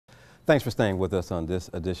Thanks for staying with us on this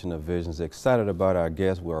edition of Visions. Excited about our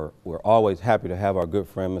guests. We're always happy to have our good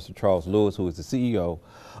friend, Mr. Charles Lewis, who is the CEO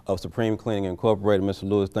of Supreme Cleaning Incorporated. Mr.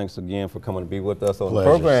 Lewis, thanks again for coming to be with us on the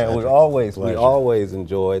program. We always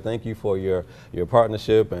enjoy. Thank you for your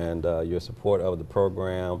partnership and your support of the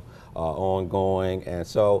program ongoing. And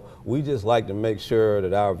so we just like to make sure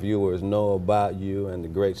that our viewers know about you and the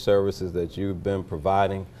great services that you've been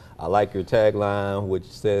providing. I like your tagline, which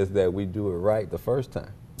says that we do it right the first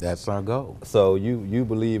time. That's our goal. So you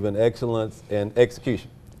believe in excellence and execution?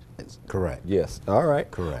 It's correct. Yes. All right.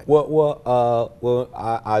 Correct. Well,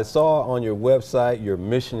 I saw on your website your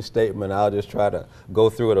mission statement. I'll just try to go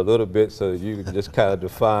through it a little bit so you can just kind of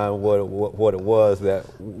define what it was that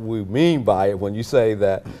we mean by it when you say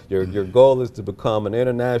that your goal is to become an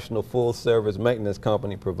international full-service maintenance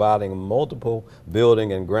company providing multiple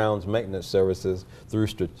building and grounds maintenance services through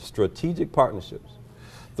strategic partnerships,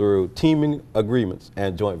 through teaming agreements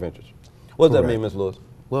and joint ventures. What does that mean, Ms. Lewis?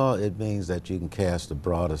 Well, it means that you can cast the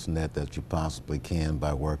broadest net that you possibly can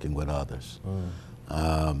by working with others.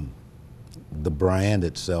 The brand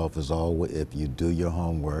itself is always, if you do your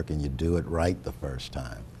homework and you do it right the first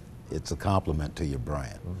time, it's a compliment to your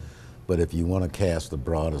brand. But if you want to cast the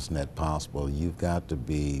broadest net possible, you've got to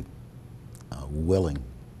be willing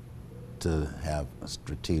to have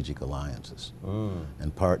strategic alliances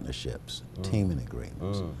and partnerships, teaming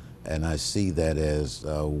agreements. And I see that as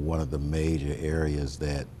one of the major areas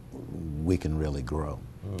that we can really grow.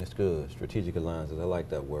 That's good. Strategic alliances. I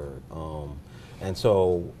like that word. And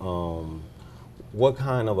so what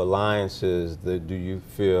kind of alliances do you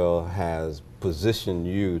feel has positioned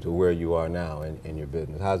you to where you are now in your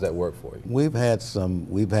business? How does that work for you? We've had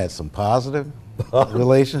some positive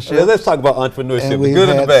relationships. Let's talk about entrepreneurship, and the good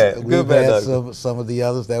and the bad. We've had some of the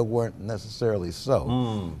others that weren't necessarily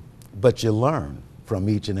so. But you learn from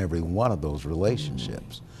each and every one of those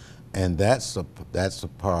relationships. And that's a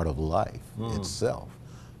part of life itself.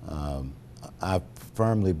 I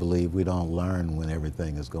firmly believe we don't learn when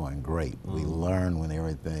everything is going great. We learn when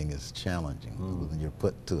everything is challenging. When you're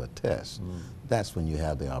put to a test, that's when you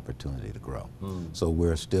have the opportunity to grow. So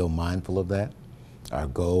we're still mindful of that. Our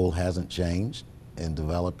goal hasn't changed in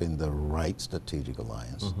developing the right strategic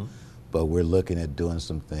alliance, but we're looking at doing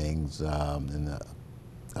some things in the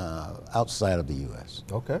outside of the U.S.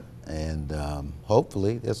 Okay. And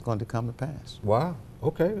hopefully it's going to come to pass. Wow.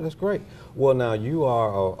 Okay, that's great. Well, now you are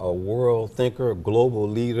a world thinker, a global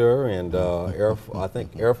leader, and I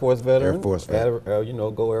think Air Force veteran. Air Force veteran. You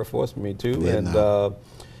know, go Air Force, me too. Vietnam.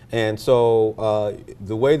 And so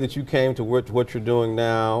the way that you came to what you're doing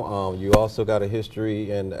now, you also got a history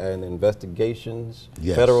in investigations,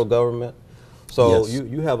 federal government. So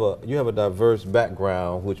you have a diverse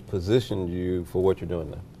background which positioned you for what you're doing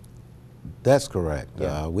now. That's correct.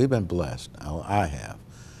 Yeah. We've been blessed. I have.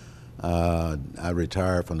 I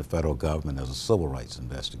retired from the federal government as a civil rights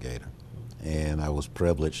investigator, and I was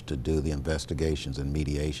privileged to do the investigations and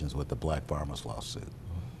mediations with the Black Farmers lawsuit.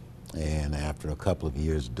 And after a couple of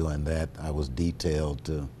years doing that, I was detailed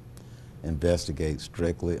to investigate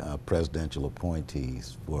strictly presidential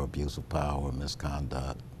appointees for abuse of power and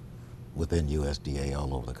misconduct within USDA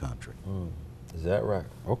all over the country. Is that right?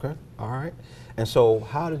 Okay. All right. And so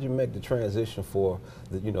how did you make the transition for,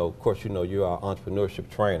 of course, you're our entrepreneurship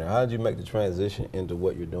trainer. How did you make the transition into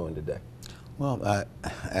what you're doing today? Well,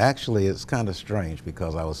 actually, it's kind of strange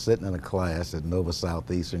because I was sitting in a class at Nova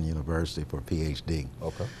Southeastern University for a PhD.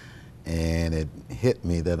 Okay. And it hit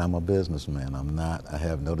me that I'm a businessman. I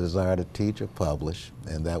have no desire to teach or publish,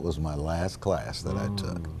 and that was my last class that I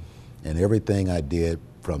took. And everything I did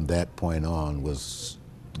from that point on was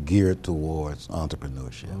geared towards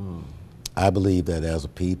entrepreneurship. I believe that as a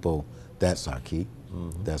people, that's our key,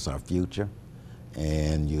 that's our future,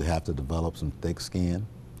 and you have to develop some thick skin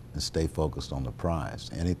and stay focused on the prize.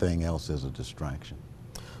 Anything else is a distraction.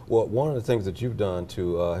 Well, one of the things that you've done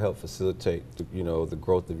to help facilitate, the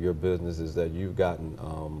growth of your business is that you've gotten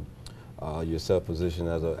yourself positioned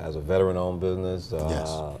as a veteran-owned business,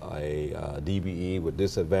 a DBE with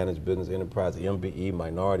Disadvantaged Business Enterprise, MBE,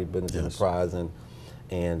 Minority Business Enterprise,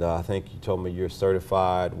 and I think you told me you're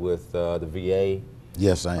certified with the VA.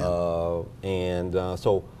 Yes, I am.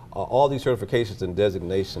 So all these certifications and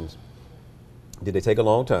designations, did they take a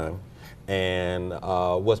long time? And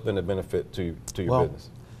what's been the benefit to your business?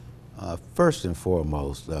 First and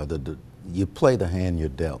foremost, you play the hand you're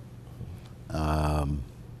dealt.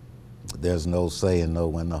 There's no saying no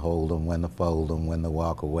when to hold them, when to fold them, when to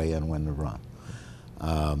walk away, and when to run.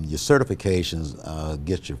 Your certifications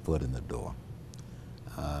get your foot in the door.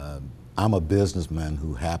 I'm a businessman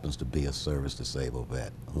who happens to be a service disabled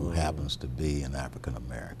vet, who happens to be an African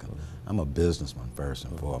American. I'm a businessman first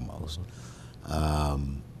and foremost.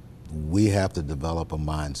 We have to develop a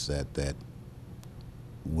mindset that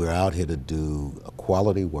we're out here to do a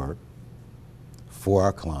quality work for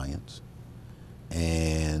our clients,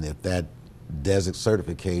 and if that DESIC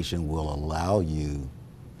certification will allow you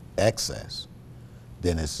excess,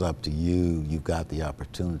 then it's up to you. You've got the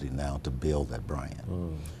opportunity now to build that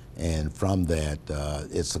brand. And from that,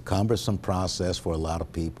 it's a cumbersome process for a lot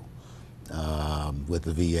of people. With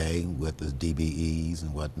the VA, with the DBEs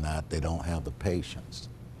and whatnot, they don't have the patience.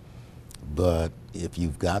 But if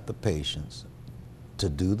you've got the patience to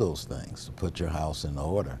do those things, to put your house in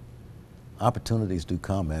order, opportunities do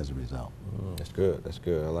come as a result. That's good. That's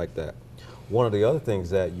good. I like that. One of the other things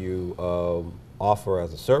that you offer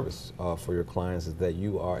as a service for your clients is that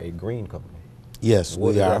you are a green company. Yes, What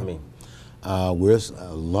we does are. that mean? We're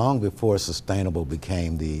long before sustainable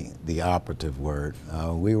became the operative word.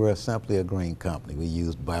 We were simply a green company. We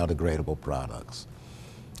used biodegradable products.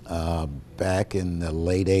 Back in the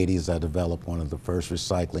late 80s, I developed one of the first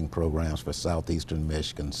recycling programs for southeastern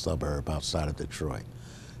Michigan suburb outside of Detroit.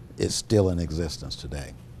 It's still in existence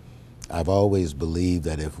today. I've always believed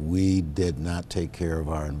that if we did not take care of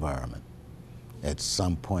our environment, at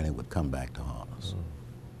some point it would come back to haunt us.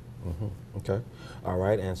 Okay. All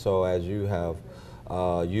right. And so as you have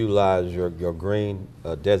utilized your green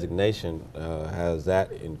designation, has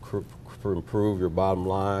that improved your bottom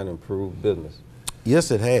line, improved business?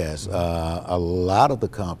 Yes, it has. A lot of the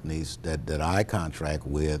companies that I contract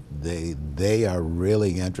with, they are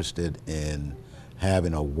really interested in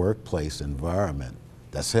having a workplace environment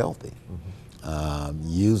that's healthy.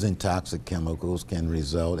 Using toxic chemicals can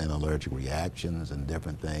result in allergic reactions and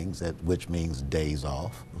different things, which means days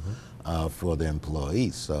off for the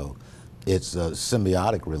employees. So it's a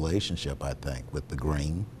symbiotic relationship, I think, with the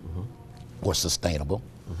green or sustainable,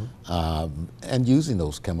 and using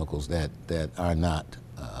those chemicals that are not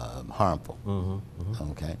harmful.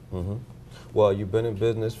 Okay. Well, you've been in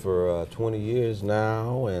business for 20 years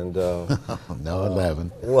now, and no,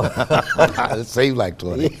 11. It seems like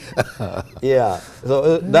 20. yeah.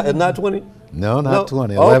 So not 20. No, not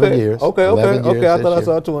 20. 11 years. Okay. 11 years I thought I this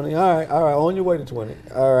saw year. 20. All right. On your way to 20.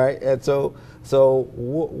 All right. And so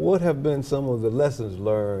what have been some of the lessons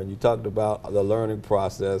learned? You talked about the learning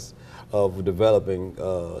process of developing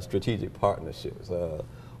strategic partnerships. Well,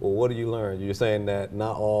 what do you learn? You're saying that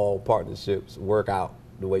not all partnerships work out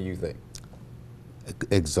the way you think.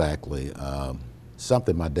 Exactly.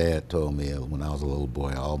 Something my dad told me when I was a little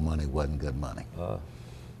boy: all money wasn't good money.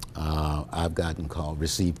 I've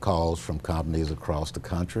received calls from companies across the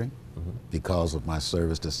country because of my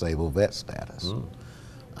service disabled vet status,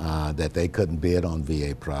 that they couldn't bid on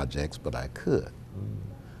VA projects, but I could.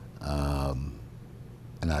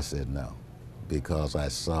 And I said no, because I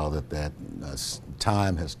saw that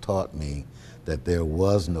time has taught me that there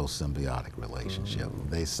was no symbiotic relationship.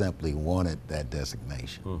 They simply wanted that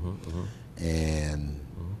designation. And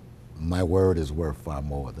my word is worth far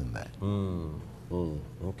more than that.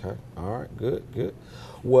 Okay. All right. Good.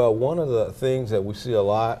 Well, one of the things that we see a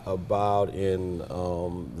lot about in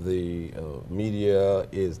the media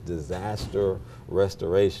is disaster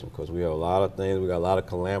restoration, because we have a lot of things. We got a lot of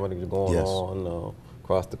calamities going on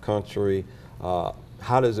across the country.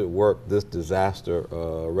 How does it work, this disaster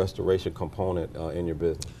restoration component in your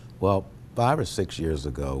business? Well, 5 or 6 years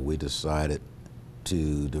ago, we decided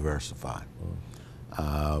to diversify.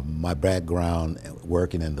 My background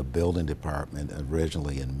working in the building department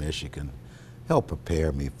originally in Michigan helped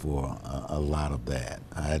prepare me for a lot of that.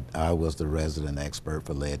 I was the resident expert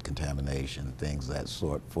for lead contamination, things of that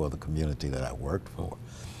sort, for the community that I worked for.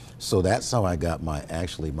 So that's how I got my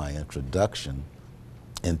introduction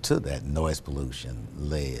into that noise pollution,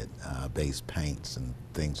 lead, based paints and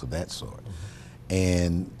things of that sort.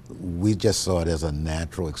 And we just saw it as a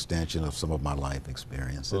natural extension of some of my life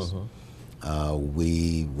experiences.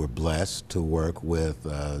 We were blessed to work with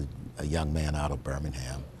a young man out of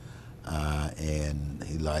Birmingham, and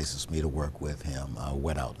he licensed me to work with him,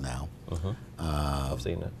 Wet Out Now. I've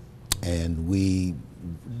seen that. And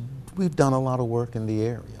we've done a lot of work in the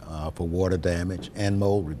area for water damage and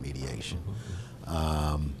mold remediation.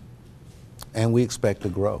 And we expect to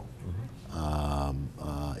grow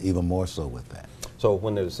even more so with that. So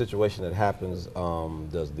when there's a situation that happens,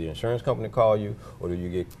 does the insurance company call you, or do you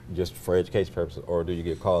get, just for education purposes, or do you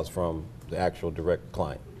get calls from the actual direct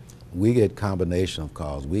client? We get combination of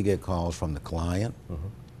calls. We get calls from the client.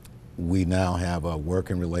 We now have a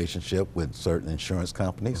working relationship with certain insurance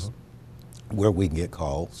companies where we can get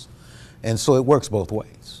calls. And so it works both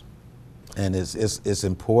ways. And it's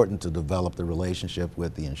important to develop the relationship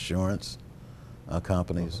with the insurance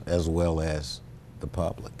companies as well as the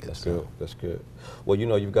public. That's good. That's good. Well, you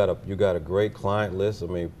know, you've got a great client list. I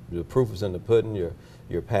mean, the proof is in the pudding.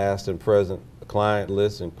 Your past and present client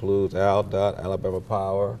list includes AlDOT, Alabama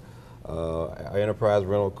Power, Enterprise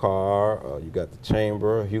Rental Car. You got the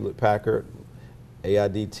Chamber, Hewlett Packard,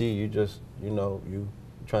 AIDT. You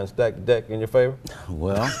trying to stack the deck in your favor?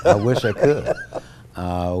 Well, I wish I could.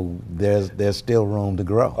 There's still room to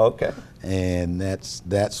grow. Okay. And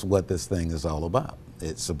that's what this thing is all about.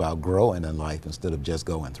 It's about growing in life instead of just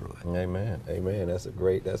going through it. Amen. Amen. That's a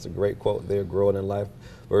great quote there. Growing in life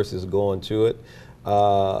versus going to it.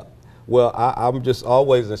 Well, I'm just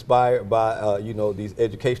always inspired by these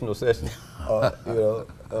educational sessions.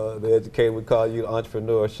 The educator, we call you the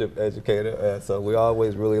entrepreneurship educator, and so we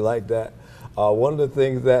always really like that. One of the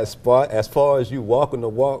things that as far as you walking the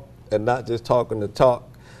walk and not just talking the talk,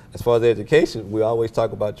 as far as education, we always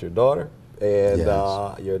talk about your daughter. And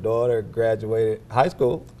yes. Your daughter graduated high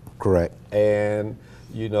school. Correct. And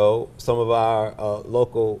some of our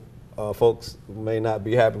local folks may not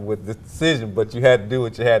be happy with this decision, but you had to do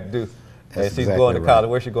what you had to do. That's and she's exactly going to right. college.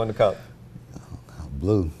 Where's she going to college?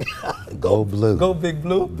 Blue. Go blue. Go Big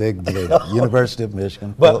Blue. Big Blue. University of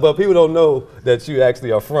Michigan. But people don't know that you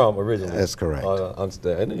actually are from originally. That's correct.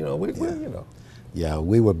 Understand? And Yeah,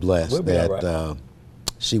 we were blessed We'll be that all right.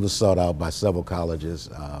 she was sought out by several colleges.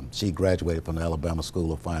 She graduated from the Alabama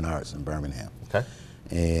School of Fine Arts in Birmingham. Okay.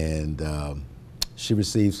 And she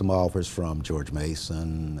received some offers from George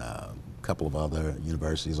Mason, a couple of other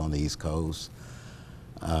universities on the East Coast,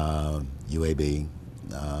 UAB.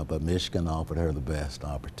 But Michigan offered her the best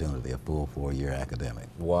opportunity, a full 4-year academic.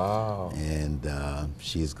 Wow. And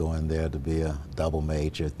she's going there to be a double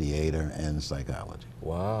major, theater and psychology.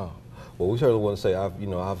 Wow. Well, we certainly want to say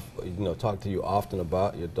I've talked to you often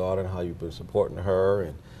about your daughter and how you've been supporting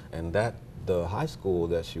her, and that the high school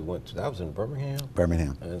that she went to, that was in Birmingham.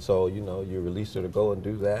 Birmingham. And so you released her to go and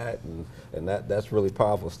do that, and that's really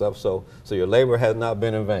powerful stuff. So your labor has not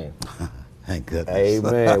been in vain. Thank goodness.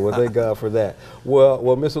 Amen. Well, thank God for that. Well,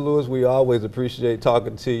 Mr. Lewis, we always appreciate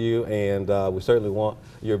talking to you, and we certainly want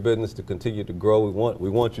your business to continue to grow. We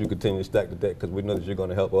want you to continue to stack the deck because we know that you're going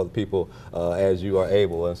to help other people as you are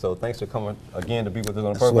able. And so, thanks for coming again to be with us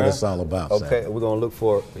on the program. That's what it's all about. Okay, Sam. we're going to look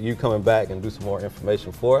for you coming back and do some more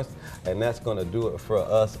information for us, and that's going to do it for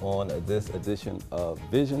us on this edition of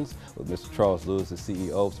Visions with Mr. Charles Lewis, the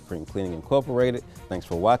CEO of Supreme Cleaning Incorporated. Thanks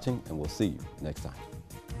for watching, and we'll see you next time.